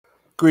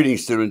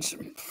Greetings, students.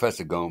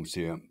 Professor Gomes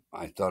here.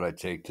 I thought I'd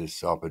take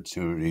this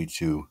opportunity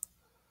to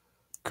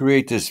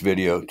create this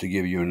video to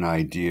give you an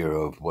idea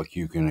of what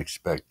you can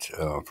expect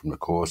from the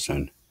course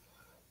and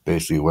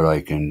basically what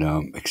I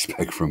can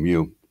expect from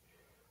you.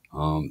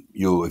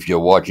 If you're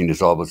watching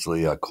this,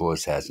 obviously our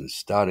course hasn't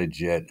started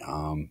yet.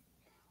 I'm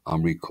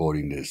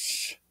recording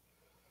this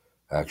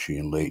actually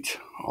in late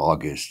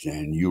August,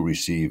 and you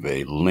receive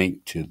a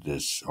link to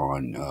this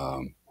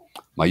on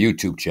my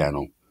YouTube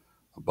channel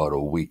about a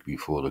week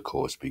before the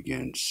course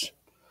begins.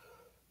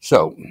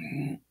 So,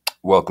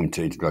 welcome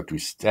to Introductory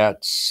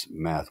Stats,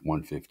 Math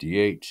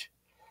 158.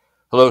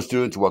 Hello,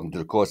 students. Welcome to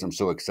the course. I'm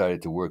so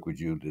excited to work with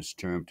you this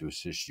term to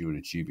assist you in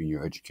achieving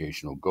your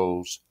educational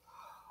goals.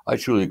 I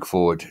truly look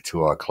forward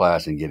to our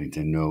class and getting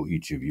to know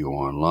each of you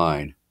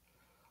online.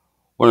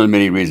 One of the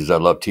many reasons I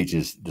love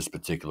teaching this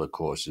particular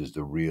course is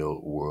the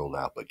real-world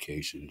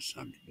applications.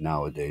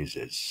 Nowadays,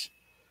 it's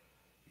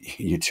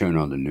you turn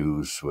on the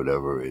news,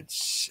 whatever,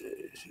 it's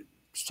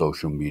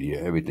social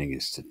media, everything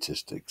is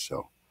statistics.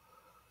 So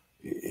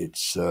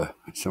it's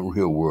some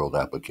real-world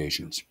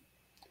applications.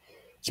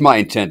 It's my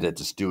intent that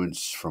the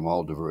students from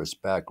all diverse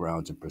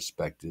backgrounds and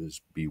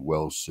perspectives be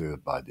well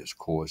served by this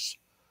course,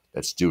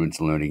 that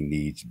students' learning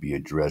needs be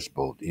addressed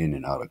both in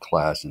and out of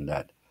class, and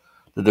that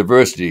the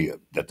diversity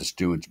that the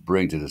students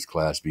bring to this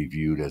class be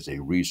viewed as a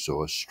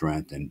resource,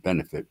 strength, and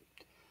benefit.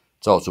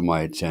 It's also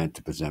my intent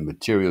to present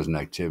materials and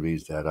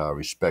activities that are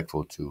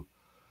respective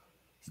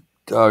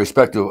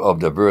of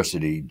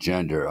diversity,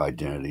 gender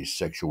identity,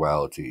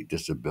 sexuality,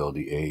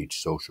 disability, age,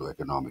 social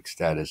economic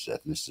status,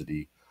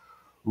 ethnicity,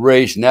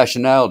 race,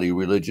 nationality,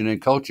 religion,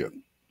 and culture.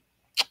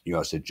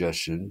 Your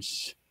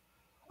suggestions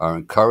are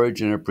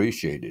encouraged and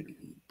appreciated.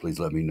 Please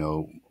let me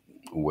know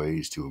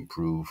ways to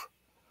improve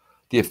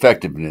the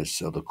effectiveness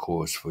of the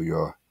course for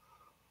your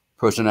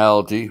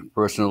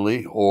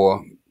personally,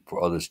 or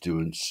for other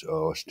students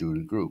or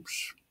student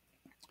groups.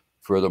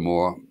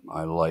 Furthermore,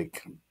 I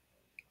like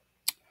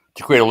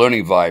to create a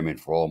learning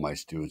environment for all my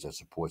students that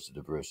supports the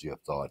diversity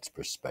of thoughts,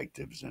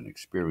 perspectives, and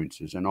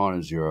experiences and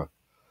honors your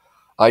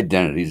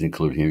identities,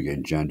 including here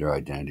again gender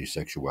identity,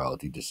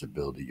 sexuality,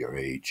 disability, your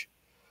age,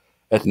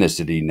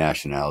 ethnicity,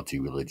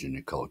 nationality, religion,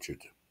 and culture.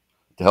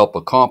 To help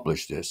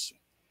accomplish this,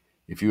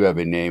 if you have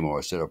a name or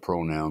a set of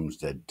pronouns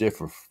that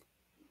differ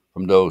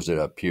from those that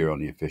appear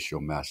on the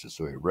official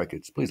Massasoit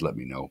records, please let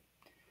me know.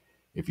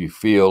 If you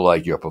feel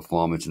like your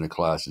performance in the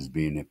class is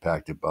being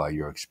impacted by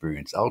your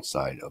experience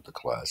outside of the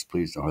class,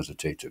 please don't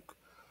hesitate to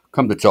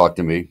come to talk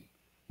to me.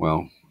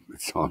 Well,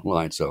 it's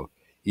online, so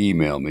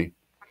email me,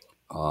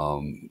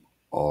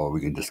 or we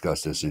can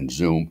discuss this in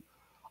Zoom.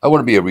 I want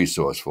to be a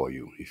resource for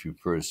you. If you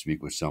prefer to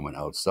speak with someone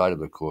outside of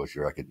the course,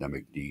 your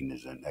academic dean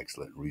is an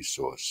excellent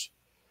resource.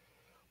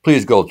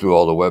 Please go through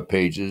all the web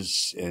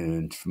pages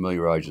and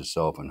familiarize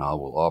yourself on how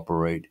we'll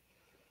operate.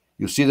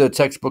 You'll see the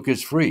textbook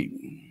is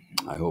free.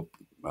 I hope.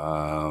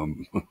 Are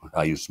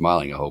you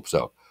smiling? I hope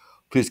so.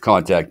 Please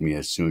contact me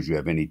as soon as you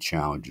have any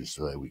challenges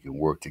so that we can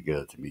work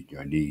together to meet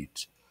your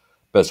needs.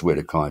 Best way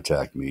to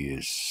contact me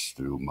is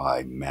through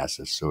my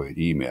Massasoit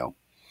email.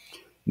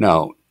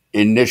 Now,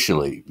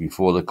 initially,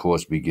 before the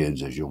course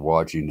begins, as you're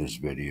watching this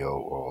video,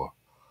 or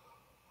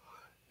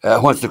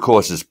once the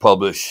course is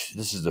published,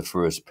 this is the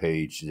first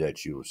page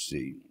that you'll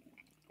see.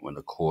 When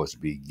the course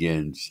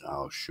begins,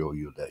 I'll show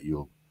you that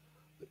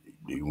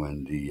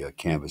when the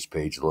Canvas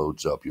page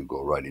loads up, you'll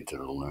go right into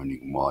the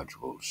learning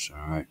modules.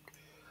 All right.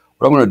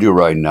 What I'm going to do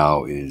right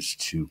now is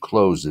to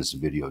close this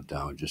video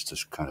down just to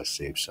kind of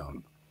save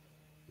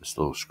this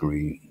little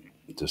screen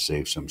to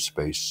save some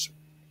space.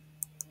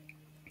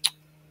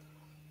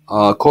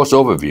 Course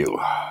overview.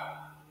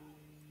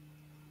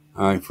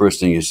 All right.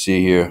 First thing you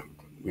see here,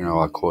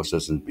 our course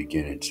doesn't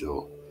begin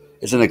until,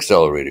 it's an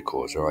accelerated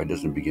course. All right. It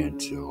doesn't begin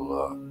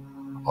until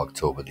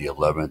October the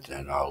 11th,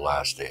 and our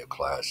last day of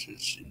class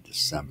is in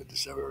December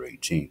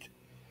 18th.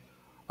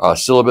 Our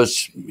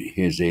syllabus,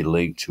 here's a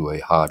link to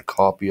a hard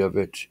copy of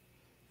it.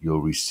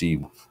 You'll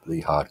receive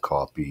the hard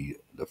copy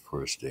the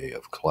first day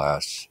of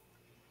class.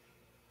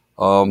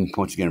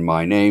 Once again,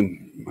 my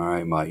name, all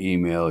right, my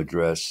email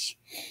address,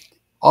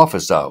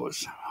 office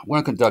hours. I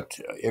want to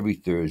conduct every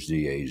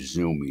Thursday a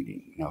Zoom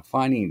meeting. Now,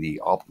 finding the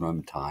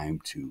optimum time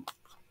to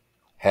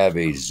have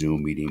a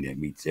Zoom meeting that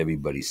meets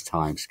everybody's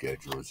time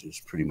schedules is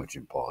pretty much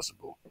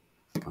impossible.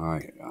 All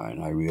right,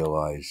 and I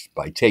realize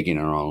by taking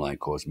an online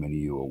course, many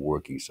of you are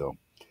working, so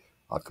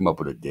I'll come up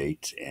with a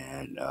date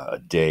and a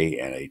day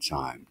and a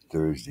time,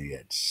 Thursday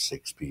at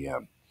 6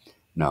 p.m.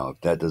 Now,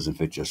 if that doesn't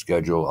fit your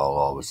schedule, I'll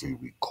obviously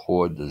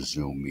record the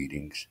Zoom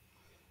meetings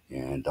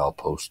and I'll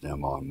post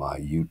them on my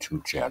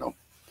YouTube channel.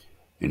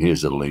 And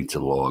here's a link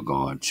to log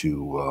on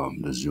to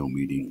the Zoom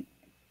meeting.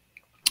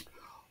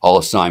 All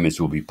assignments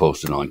will be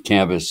posted on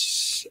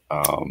Canvas.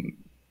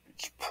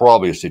 It's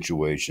probably a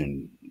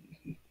situation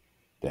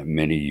that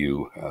many of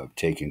you have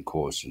taken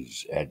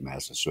courses at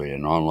Massasoit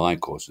and online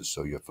courses,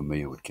 so you're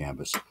familiar with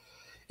Canvas.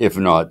 If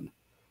not,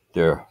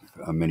 there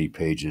are many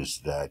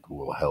pages that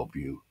will help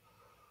you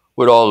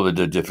with all of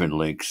the different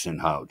links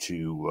and how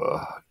to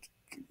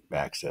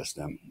access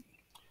them.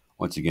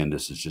 Once again,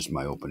 this is just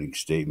my opening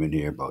statement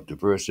here about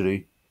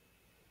diversity.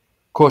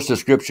 Course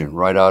description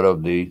right out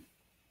of the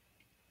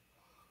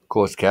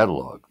course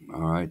catalog. All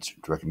right, it's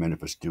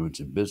recommended for students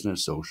in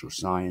business, social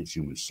science,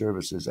 human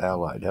services,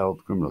 allied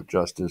health, criminal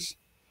justice.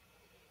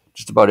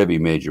 Just about every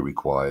major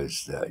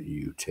requires that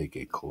you take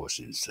a course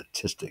in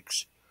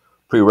statistics.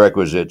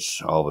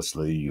 Prerequisites,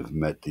 obviously, you've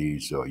met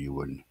these or you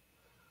wouldn't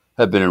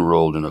have been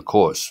enrolled in a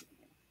course.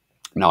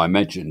 Now, I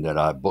mentioned that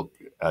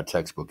our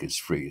textbook is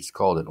free. It's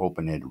called an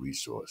open ed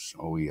resource,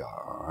 OER,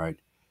 all right?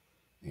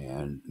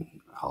 And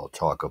I'll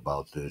talk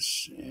about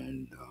this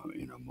in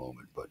a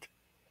moment, but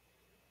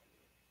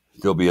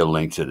there'll be a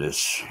link to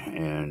this.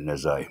 And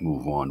as I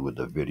move on with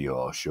the video,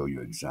 I'll show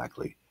you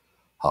exactly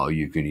how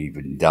you can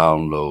even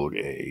download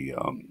a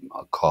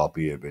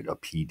copy of it, a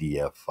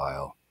PDF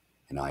file.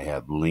 And I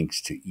have links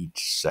to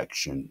each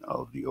section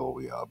of the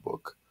OER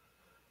book.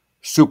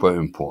 Super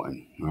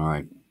important, all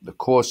right? The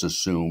course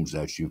assumes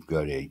that you've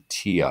got a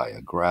TI,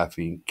 a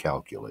graphing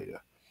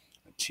calculator,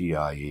 a TI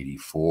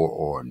 84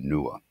 or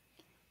newer.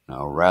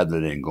 Now, rather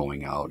than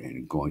going out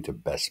and going to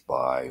Best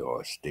Buy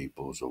or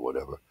Staples or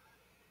whatever,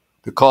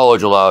 the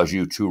college allows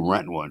you to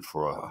rent one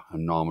for a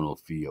nominal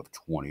fee of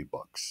 $20.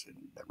 And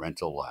the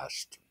rental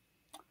lasts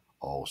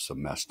all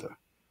semester.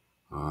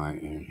 All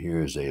right, and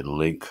here's a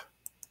link.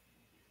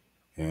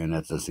 And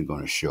that isn't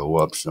going to show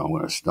up, so I'm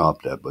going to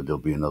stop that. But there'll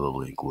be another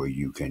link where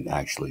you can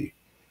actually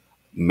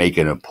make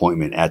an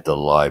appointment at the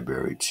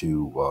library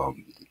to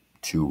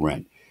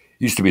rent.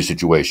 Used to be a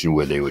situation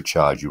where they would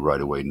charge you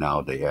right away.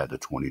 Now they add the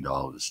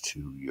 $20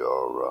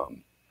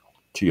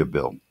 to your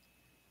bill.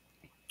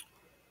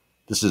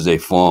 This is a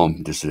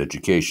form. This is an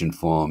education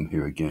form.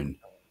 Here again,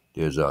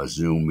 there's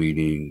Zoom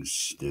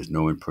meetings. There's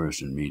no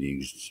in-person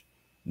meetings.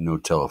 No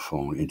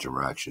telephone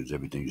interactions.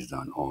 Everything's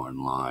done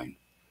online.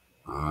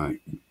 All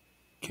right,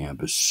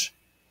 campus.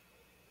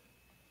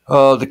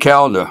 The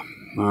calendar.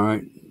 All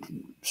right.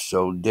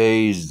 So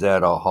days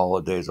that are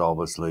holidays,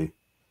 obviously,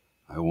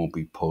 I won't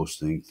be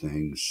posting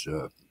things,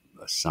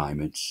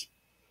 assignments.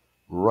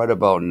 Right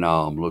about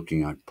now, I'm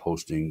looking at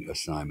posting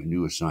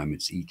new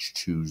assignments each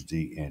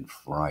Tuesday and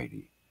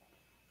Friday.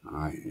 All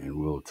right, and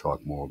we'll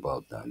talk more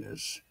about that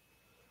as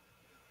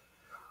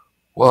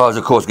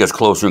the course gets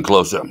closer and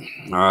closer.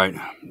 All right,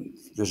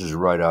 this is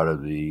right out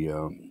of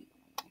the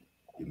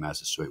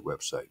Massasoit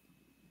website.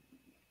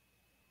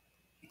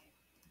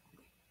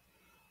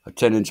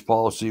 Attendance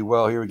policy,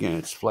 well, here again,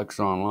 it's flex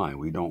online.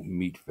 We don't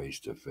meet face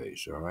to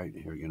face, all right?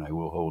 Here again, I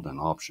will hold an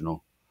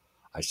optional.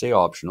 I say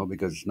optional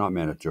because it's not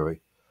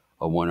mandatory.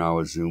 A 1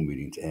 hour Zoom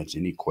meeting to answer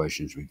any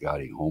questions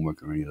regarding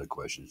homework or any other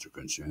questions or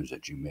concerns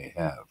that you may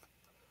have.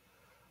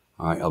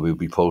 All right, I will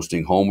be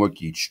posting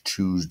homework each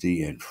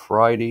Tuesday and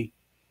Friday.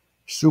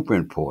 Super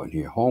important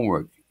here.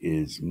 Homework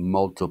is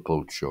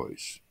multiple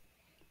choice.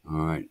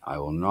 All right, I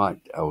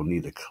will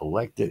neither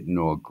collect it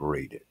nor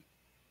grade it.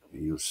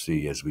 And you'll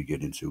see as we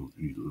get into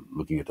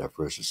looking at that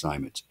first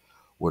assignment.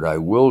 What I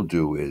will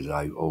do is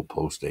I will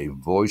post a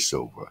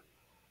voiceover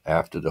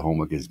after the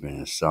homework has been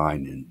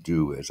assigned and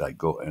due as I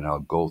go, and I'll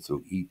go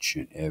through each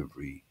and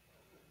every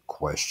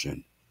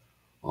question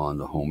on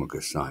the homework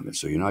assignment.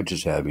 So you're not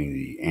just having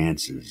the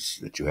answers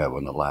that you have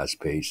on the last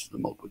page, the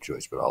multiple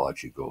choice, but I'll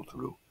actually go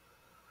through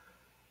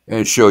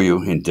and show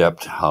you in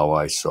depth how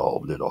I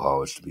solved it or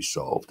how it's to be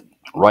solved.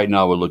 Right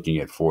now we're looking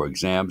at 4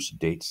 exams,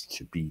 dates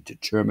to be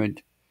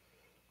determined.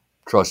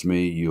 Trust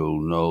me, you'll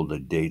know the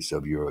dates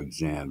of your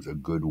exams a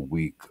good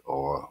week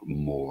or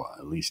more,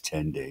 at least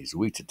 10 days, a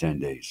week to 10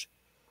 days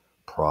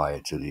prior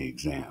to the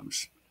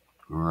exams.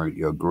 All right,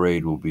 your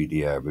grade will be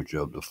the average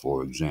of the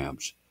 4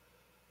 exams.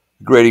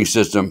 The grading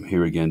system,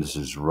 here again, this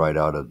is right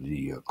out of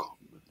the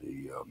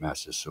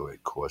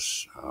Massasoit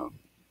course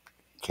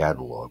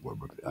catalog, where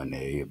an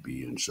A, a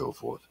B, and so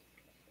forth.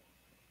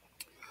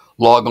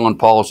 Log on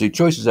policy,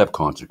 choices have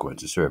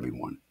consequences for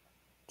everyone.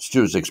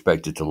 Students are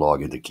expected to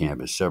log into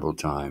campus several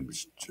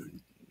times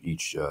during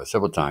each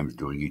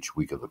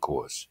week of the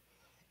course.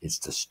 It's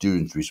the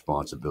student's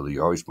responsibility,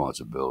 our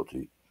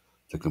responsibility,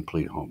 to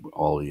complete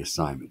all the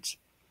assignments.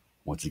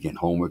 Once again,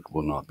 homework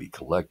will not be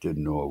collected,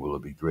 nor will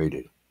it be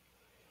graded.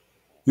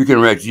 You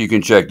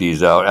can check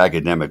these out.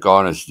 Academic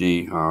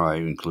honesty, all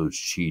right, includes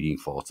cheating,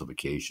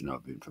 falsification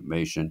of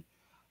information.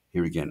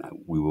 Here again,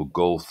 we will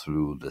go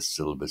through the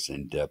syllabus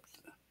in depth.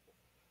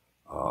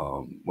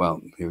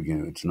 Here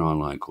again, it's an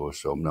online course,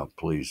 so now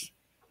please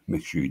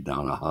make sure you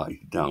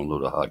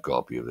download a hard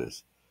copy of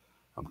this.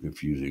 I'm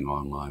confusing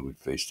online with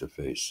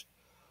face-to-face.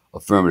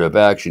 Affirmative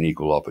action,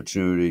 equal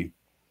opportunity,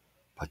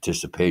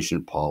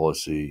 participation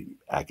policy,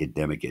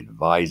 academic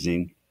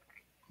advising.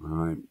 All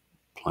right,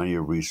 plenty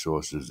of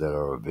resources that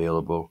are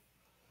available.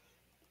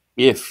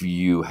 If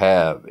you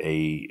have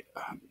a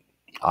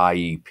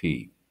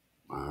IEP,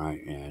 all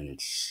right, and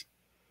it's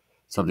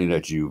something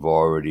that you've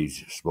already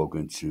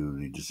spoken to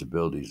the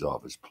disabilities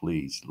office,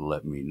 please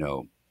let me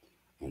know,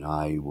 and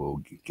I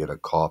will get a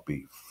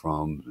copy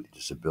from the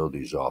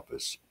disabilities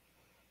office.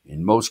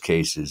 In most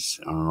cases,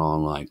 on an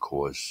online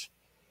course,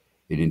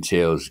 it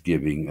entails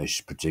giving a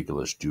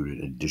particular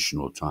student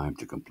additional time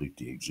to complete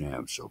the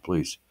exam. So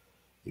please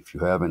If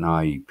you have an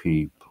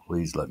IEP,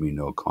 please let me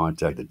know.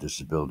 Contact the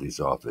Disabilities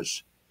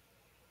Office,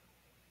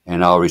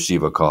 and I'll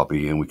receive a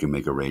copy and we can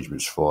make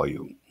arrangements for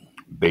you.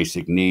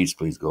 Basic needs,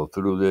 please go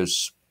through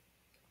this.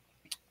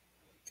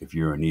 If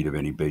you're in need of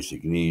any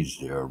basic needs,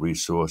 there are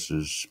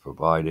resources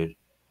provided.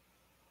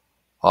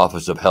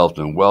 Office of Health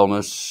and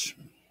Wellness,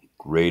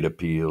 grade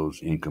appeals,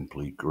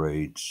 incomplete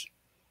grades,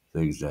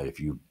 things that if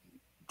you've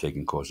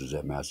taken courses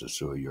at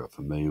Massasoit you're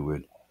familiar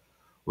with.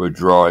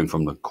 Withdrawing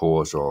from the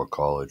course or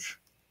college,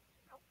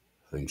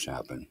 things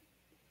happen.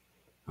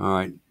 All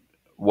right,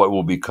 what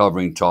we'll be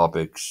covering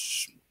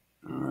topics,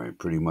 all right,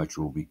 pretty much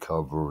we'll be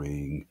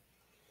covering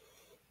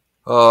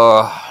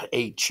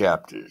 8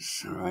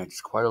 chapters. All right,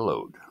 it's quite a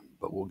load,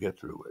 but we'll get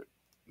through it.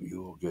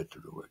 You will get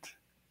through it.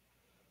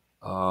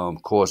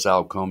 Course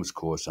outcomes,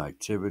 course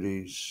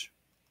activities,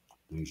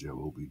 things that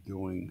we'll be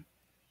doing.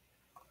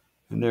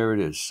 And there it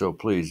is. So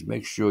please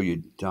make sure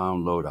you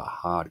download a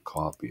hard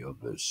copy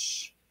of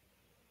this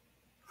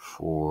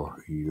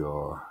for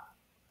your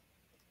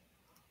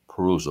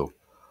perusal.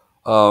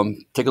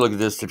 Take a look at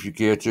this if you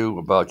care to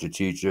about your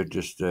teacher.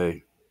 Just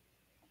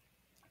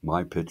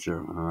my picture,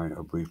 all right,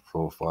 a brief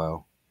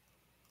profile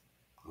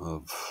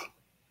of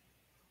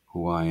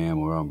who I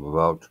am, where I'm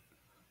about.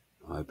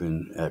 I've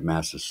been at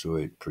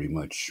Massasoit pretty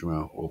much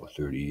over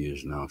 30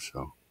 years now,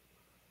 so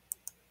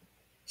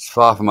it's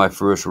far from my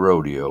first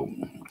rodeo.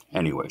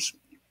 Anyways,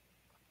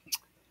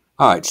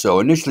 all right, so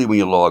initially when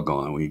you log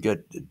on, when you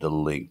get the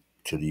link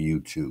to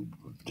the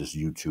this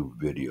YouTube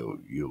video,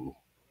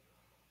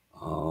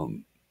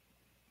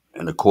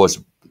 and the course,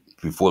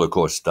 before the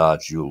course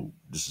starts,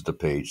 this is the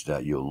page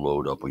that you'll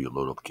load up when you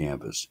load up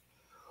Canvas.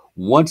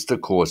 Once the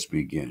course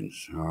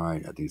begins, all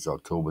right, I think it's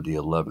October the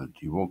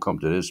 11th, you won't come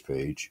to this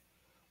page,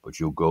 but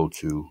you'll go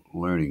to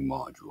Learning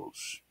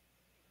Modules.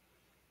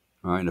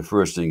 All right, and the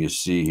first thing you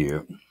see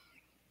here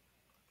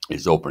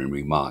is opening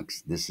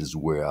remarks. This is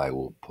where I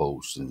will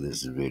post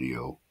this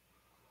video,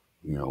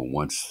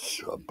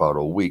 once about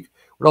a week.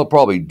 What I'll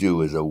probably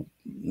do is a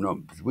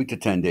week to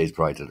 10 days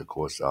prior to the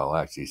course, I'll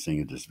actually send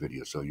you this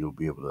video so you'll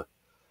be able to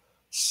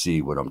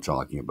see what I'm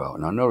talking about.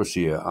 And I notice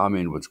here I'm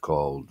in what's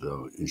called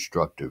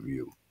instructor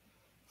view.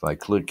 If I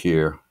click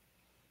here,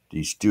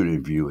 the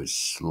student view is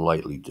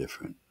slightly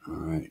different. All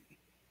right,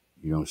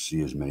 you don't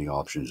see as many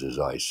options as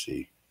I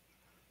see.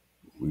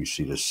 We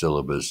see the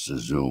syllabus, the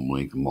Zoom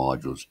link,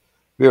 modules.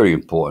 Very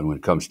important when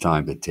it comes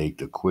time to take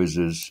the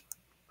quizzes.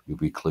 You'll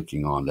be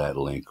clicking on that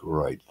link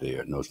right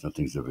there. Notice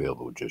nothing's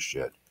available just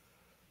yet.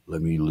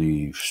 Let me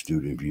leave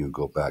student view,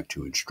 go back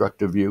to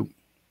instructor view,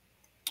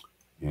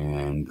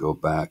 and go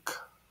back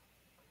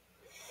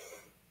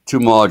to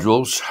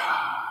modules.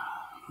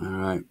 All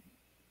right.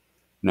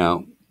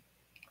 Now,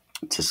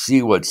 to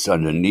see what's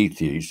underneath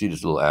here, you see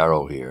this little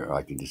arrow here.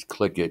 I can just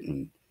click it,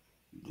 and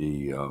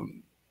the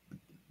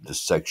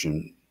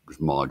section, this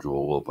module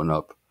will open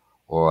up,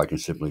 or I can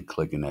simply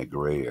click in that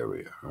gray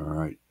area. All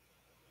right.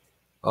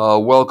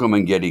 Welcome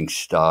and getting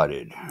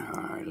started.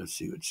 All right, let's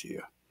see what's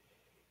here.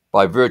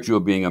 By virtue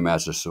of being a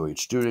Massasoit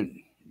student,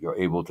 you're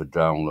able to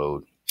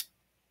download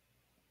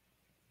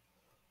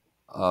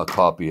a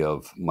copy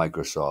of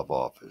Microsoft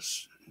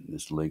Office. And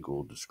this link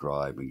will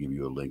describe and give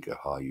you a link of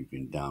how you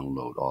can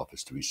download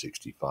Office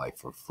 365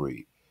 for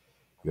free.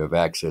 You have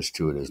access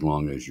to it as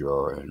long as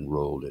you're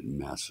enrolled at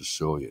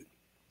Massasoit.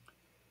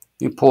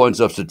 The importance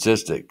of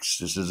statistics.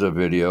 This is a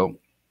video.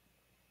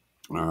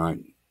 All right.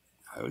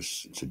 I would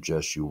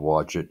suggest you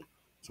watch it.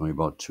 It's only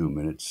about 2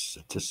 minutes.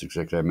 Statistics,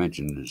 like I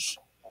mentioned,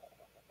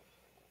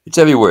 it's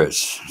everywhere,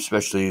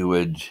 especially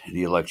with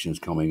the elections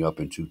coming up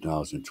in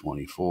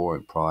 2024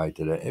 and prior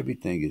to that.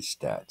 Everything is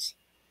stats.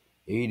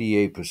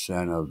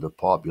 88% of the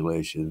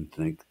population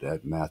think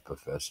that math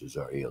professors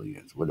are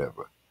aliens,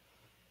 whatever.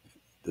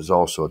 There's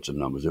all sorts of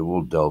numbers. And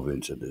we'll delve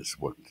into this,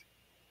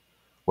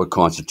 what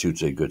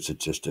constitutes a good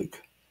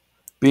statistic.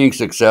 Being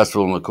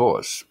successful in the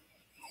course.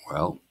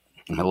 Well,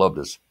 I love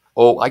this.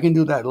 Oh, I can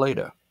do that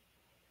later.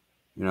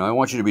 I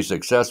want you to be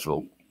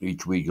successful.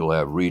 Each week you'll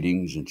have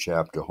readings and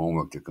chapter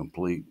homework to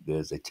complete.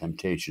 There's a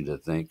temptation to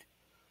think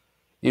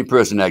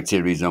in-person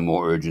activities are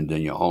more urgent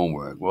than your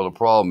homework. Well, the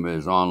problem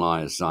is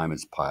online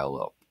assignments pile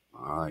up.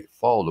 All right,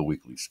 follow the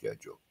weekly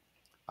schedule.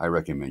 I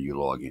recommend you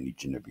log in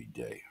each and every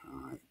day.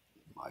 All right,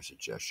 my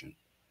suggestion.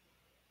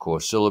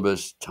 Course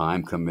syllabus,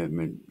 time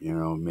commitment,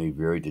 may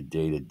vary to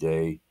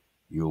day.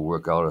 You'll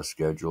work out a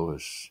schedule.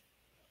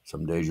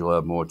 Some days you'll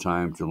have more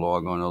time to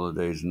log on, other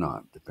days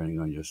not, depending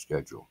on your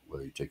schedule,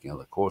 whether you're taking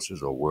other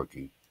courses or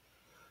working.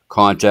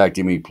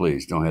 Contacting me,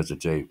 please. Don't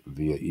hesitate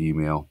via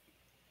email.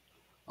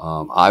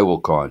 I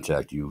will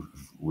contact you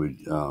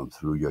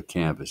through your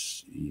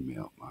Canvas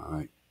email. All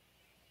right.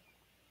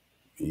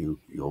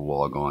 You'll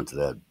log on to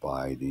that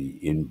by the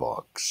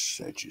inbox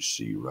that you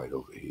see right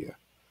over here.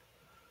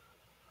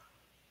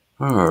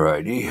 All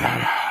righty.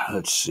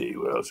 Let's see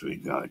what else we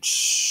got.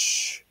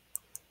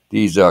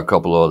 These are a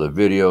couple of other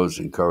videos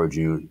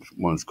encouraging you.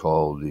 One's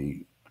called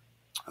the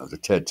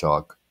TED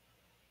Talk,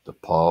 The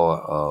Power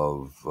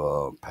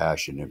of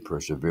Passion and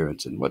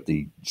Perseverance. And what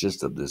the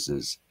gist of this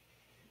is,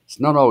 It's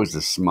not always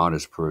the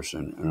smartest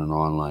person in an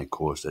online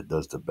course that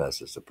does the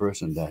best. It's the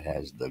person that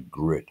has the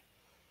grit,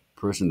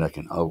 person that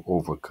can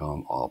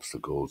overcome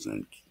obstacles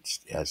and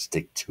has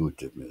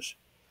stick-to-itiveness.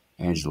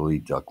 Angela Lee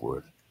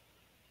Duckworth.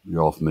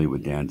 You're all familiar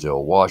with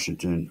Denzel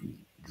Washington.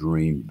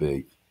 Dream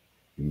big.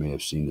 You may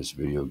have seen this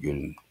video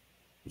getting.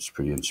 It's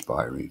pretty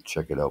inspiring.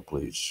 Check it out,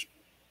 please.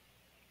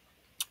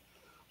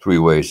 3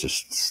 ways to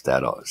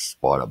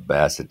spot a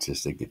bad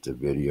statistic. Get the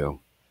video.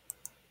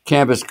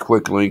 Canvas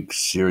quick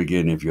links. Here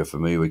again, if you're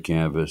familiar with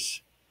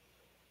Canvas,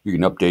 you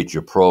can update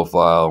your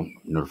profile,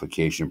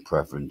 notification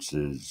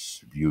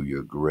preferences, view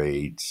your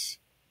grades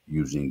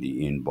using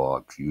the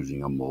inbox,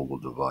 using a mobile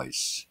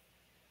device.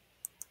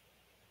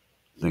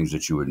 Things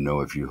that you would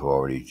know if you've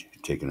already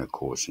taken a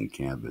course in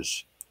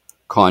Canvas.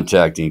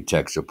 Contacting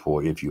tech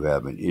support if you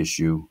have an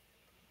issue.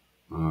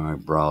 All right,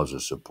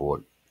 browser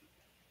support.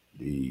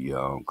 The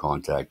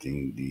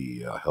contacting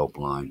the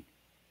helpline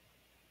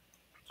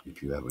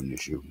if you have an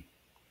issue.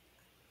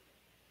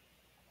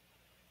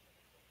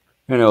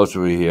 And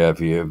also we have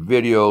here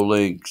video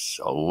links,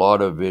 a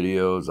lot of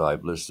videos.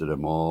 I've listed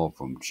them all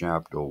from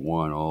chapter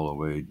 1 all the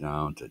way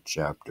down to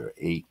chapter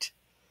 8.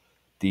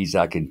 These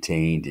are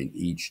contained in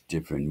each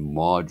different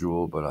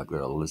module, but I've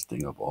got a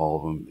listing of all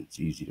of them.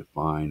 It's easy to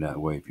find that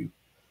way if you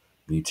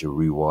need to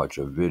rewatch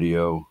a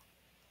video.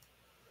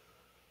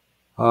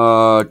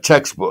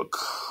 Textbook,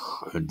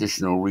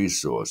 additional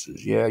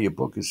resources. Yeah, your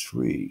book is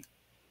free.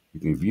 You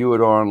can view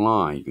it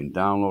online. You can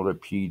download a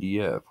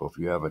PDF, or if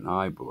you have an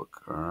iBook,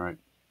 all right?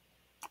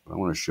 I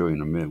want to show you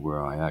in a minute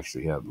where I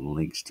actually have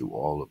links to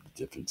all of the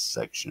different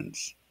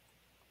sections.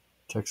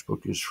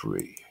 Textbook is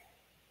free.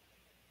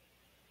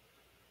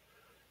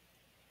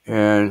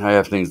 And I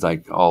have things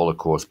like all the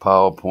course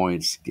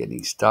PowerPoints,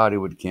 getting started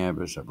with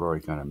Canvas. I've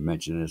already kind of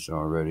mentioned this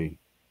already.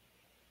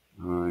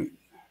 All right.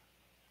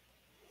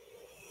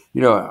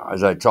 You know,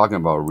 as I'm talking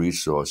about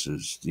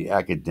resources, the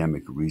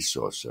academic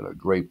resources are a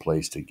great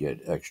place to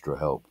get extra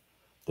help.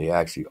 They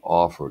actually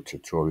offer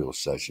tutorial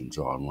sessions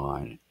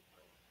online,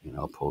 and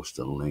I'll post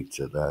a link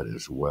to that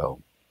as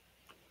well.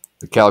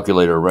 The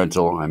calculator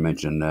rental, I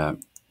mentioned that.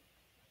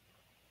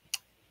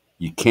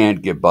 You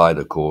can't get by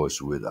the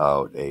course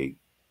without a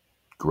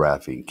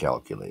graphing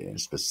calculator, and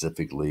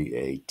specifically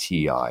a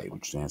TI,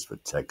 which stands for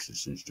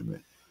Texas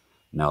Instrument.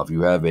 Now, if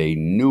you have a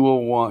newer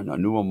one, a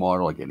newer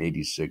model like an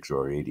 86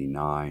 or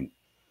 89,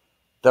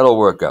 that'll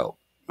work out.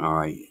 All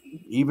right,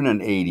 even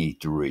an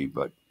 83,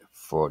 but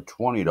for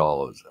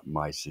 $20,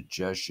 my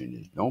suggestion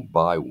is don't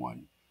buy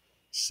one.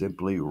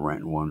 Simply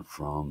rent one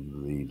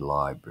from the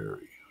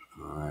library.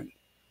 All right.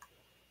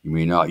 You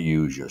may not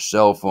use your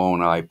cell phone,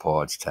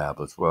 iPods,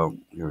 tablets. Well,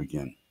 here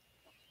again,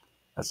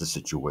 that's a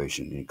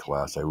situation in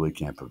class. I really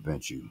can't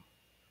prevent you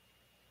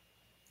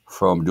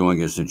from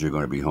doing it since you're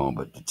going to be home.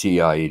 But the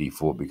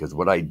TI-84, because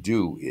what I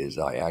do is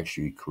I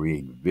actually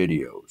create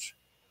videos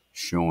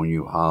showing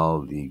you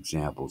how the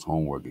examples,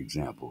 homework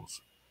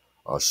examples,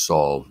 are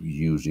solved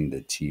using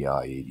the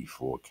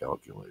TI-84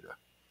 calculator.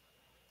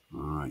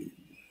 All right.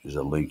 There's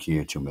a link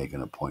here to make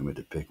an appointment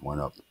to pick one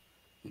up.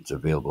 It's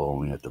available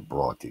only at the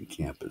Brockton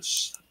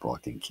campus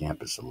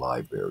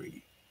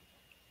library.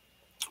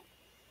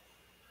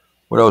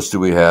 What else do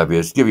we have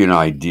here? To give you an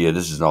idea,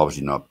 this is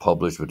obviously not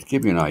published, but to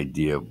give you an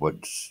idea of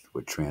what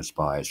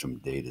transpires from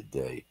day to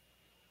day.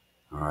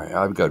 All right,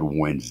 I've got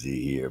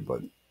Wednesday here,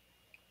 but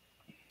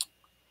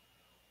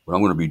what I'm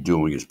going to be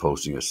doing is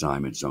posting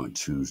assignments on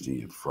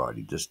Tuesday and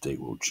Friday. This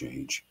date will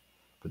change.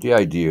 But the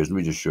idea is, let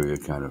me just show you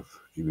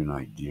give you an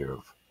idea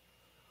of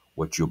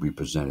what you'll be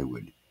presented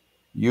with.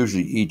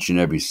 Usually each and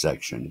every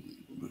section,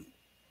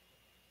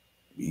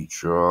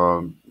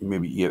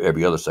 maybe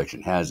every other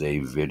section has a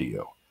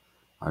video.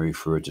 I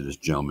refer to this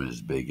gentleman as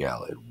Big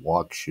Al. It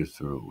walks you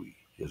through.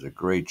 He does a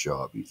great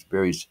job. He's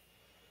very,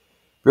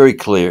 very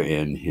clear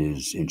in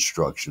his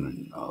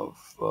instruction of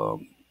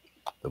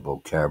the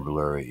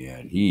vocabulary,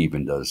 and he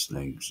even does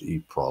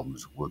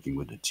problems working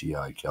with the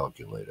TI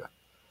calculator.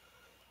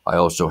 I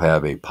also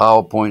have a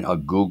PowerPoint, a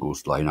Google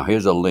slide. Now,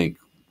 here's a link,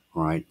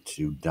 right,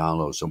 to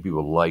download. Some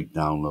people like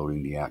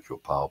downloading the actual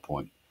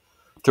PowerPoint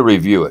to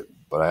review it,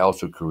 but I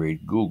also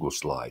create Google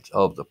slides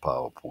of the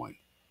PowerPoint,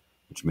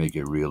 which make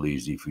it real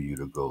easy for you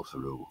to go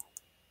through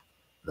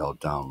without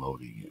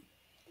downloading it.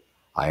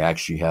 I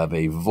actually have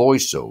a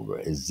voiceover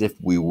as if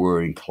we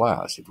were in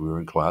class. If we were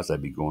in class,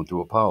 I'd be going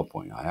through a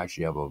PowerPoint. I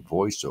actually have a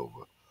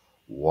voiceover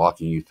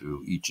walking you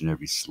through each and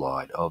every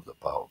slide of the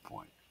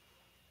PowerPoint.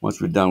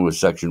 Once we're done with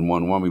section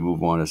 1.1, we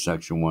move on to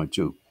section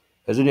 1.2.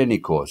 As in any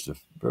course, the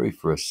very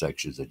first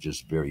sections are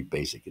just very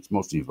basic. It's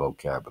mostly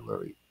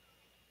vocabulary,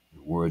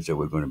 words that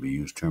we're going to be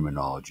using,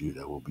 terminology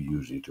that we'll be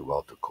using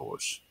throughout the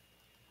course.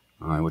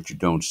 All right, what you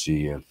don't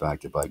see, in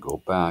fact, if I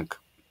go back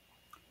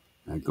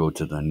and go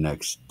to the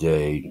next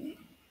day,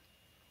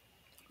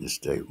 this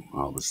day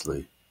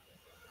obviously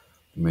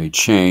may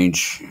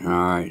change. All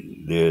right,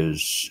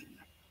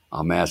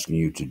 I'm asking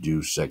you to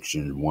do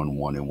section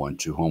 1.1 and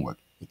 1.2 homework.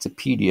 It's a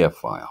PDF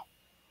file.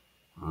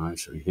 All right,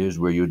 so here's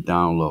where you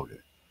download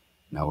it.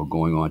 Now we're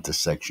going on to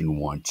section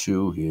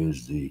 1.2.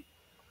 Here's the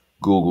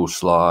Google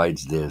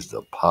Slides. There's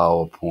the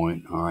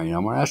PowerPoint. All right,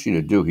 I'm going to ask you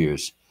to do here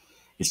is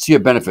it's to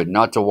your benefit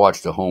not to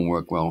watch the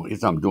homework. Well,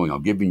 here's what I'm doing.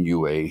 I'm giving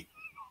you here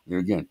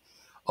again,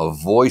 a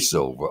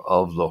voiceover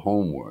of the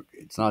homework.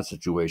 It's not a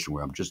situation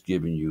where I'm just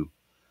giving you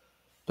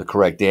the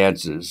correct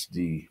answers,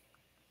 the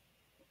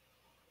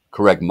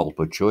correct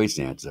multiple choice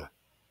answer.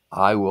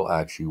 I will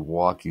actually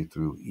walk you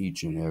through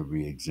each and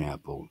every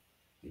example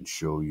and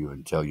show you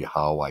and tell you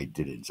how I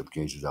did it. In some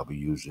cases, I'll be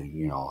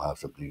using, I'll have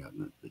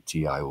something, the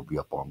TI will be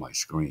up on my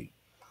screen.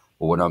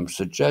 But what I'm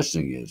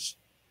suggesting is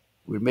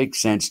it would make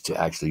sense to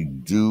actually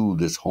do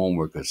this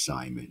homework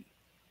assignment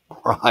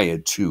prior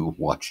to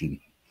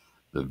watching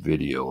the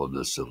video of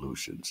the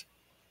solutions.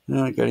 And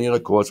like any other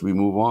course, we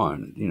move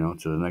on,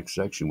 to the next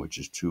section, which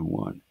is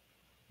 2-1.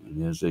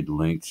 And there's a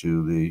link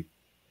to the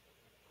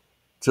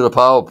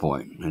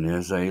PowerPoint, and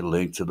there's a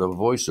link to the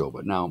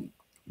voiceover. Now,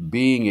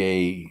 being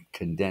a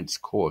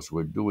condensed course,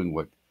 we're doing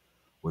what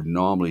would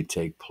normally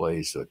take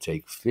place or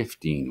take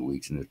 15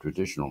 weeks in a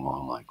traditional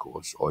online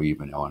course or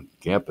even on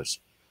campus.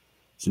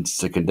 Since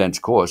it's a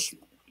condensed course,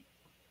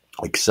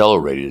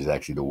 accelerated is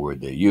actually the word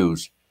they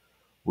use.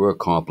 We're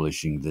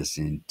accomplishing this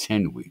in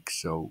 10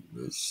 weeks. So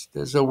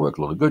there's a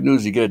workload. The good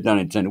news, you get it done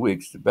in 10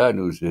 weeks. The bad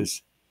news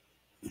is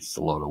it's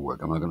a lot of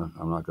work. I'm not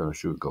gonna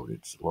sugarcoat it.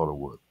 It's a lot of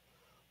work.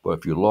 But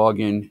if you log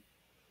in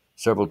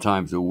several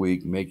times a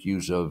week, make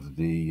use of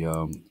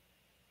the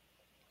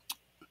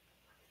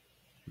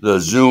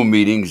Zoom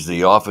meetings,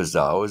 the office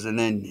hours, and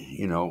then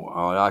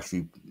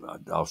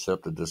I'll set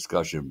up the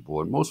discussion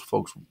board. Most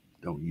folks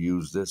don't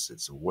use this.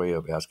 It's a way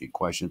of asking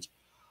questions.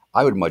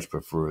 I would much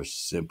prefer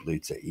simply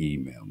to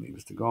email me.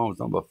 Mr. Gomes,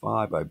 number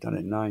 5, I've done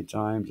it 9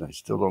 times. I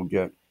still don't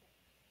get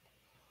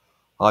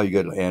how you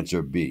get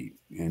answer B.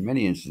 In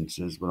many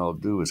instances, what I'll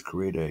do is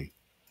create a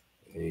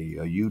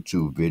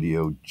YouTube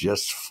video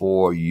just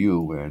for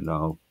you, and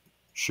I'll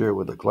share it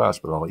with the class,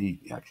 but I'll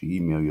actually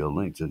email you a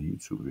link to the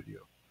YouTube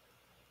video.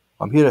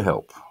 I'm here to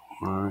help.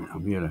 All right,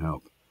 I'm here to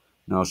help.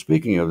 Now,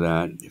 speaking of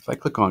that, if I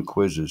click on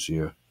quizzes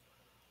here,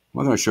 I'm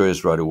not going to show you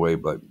this right away,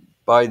 but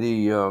by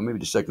the maybe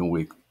the second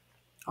week,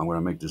 I'm going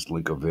to make this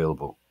link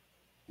available.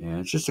 And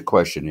it's just a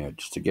questionnaire,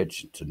 just to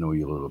get you to know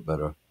you a little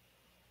better.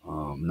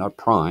 Not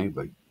prying,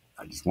 but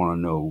I just want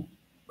to know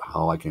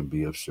how I can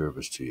be of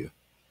service to you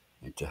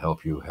and to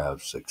help you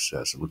have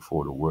success. I look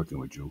forward to working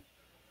with you,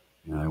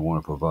 and I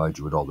want to provide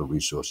you with all the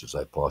resources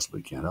I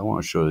possibly can. I don't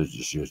want to show this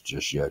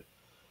just yet.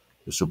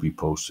 This will be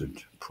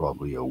posted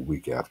probably a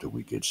week after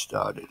we get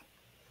started.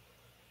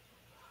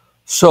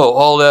 So,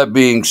 all that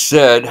being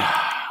said,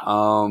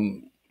 I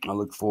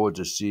look forward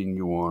to seeing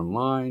you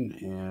online,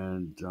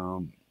 and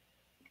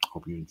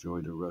hope you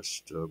enjoy the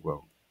rest.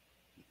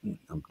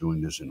 I'm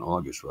doing this in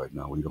August right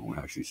now. We don't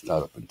actually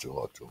start up until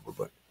October,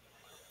 but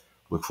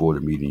look forward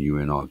to meeting you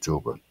in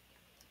October.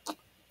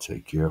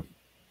 Take care.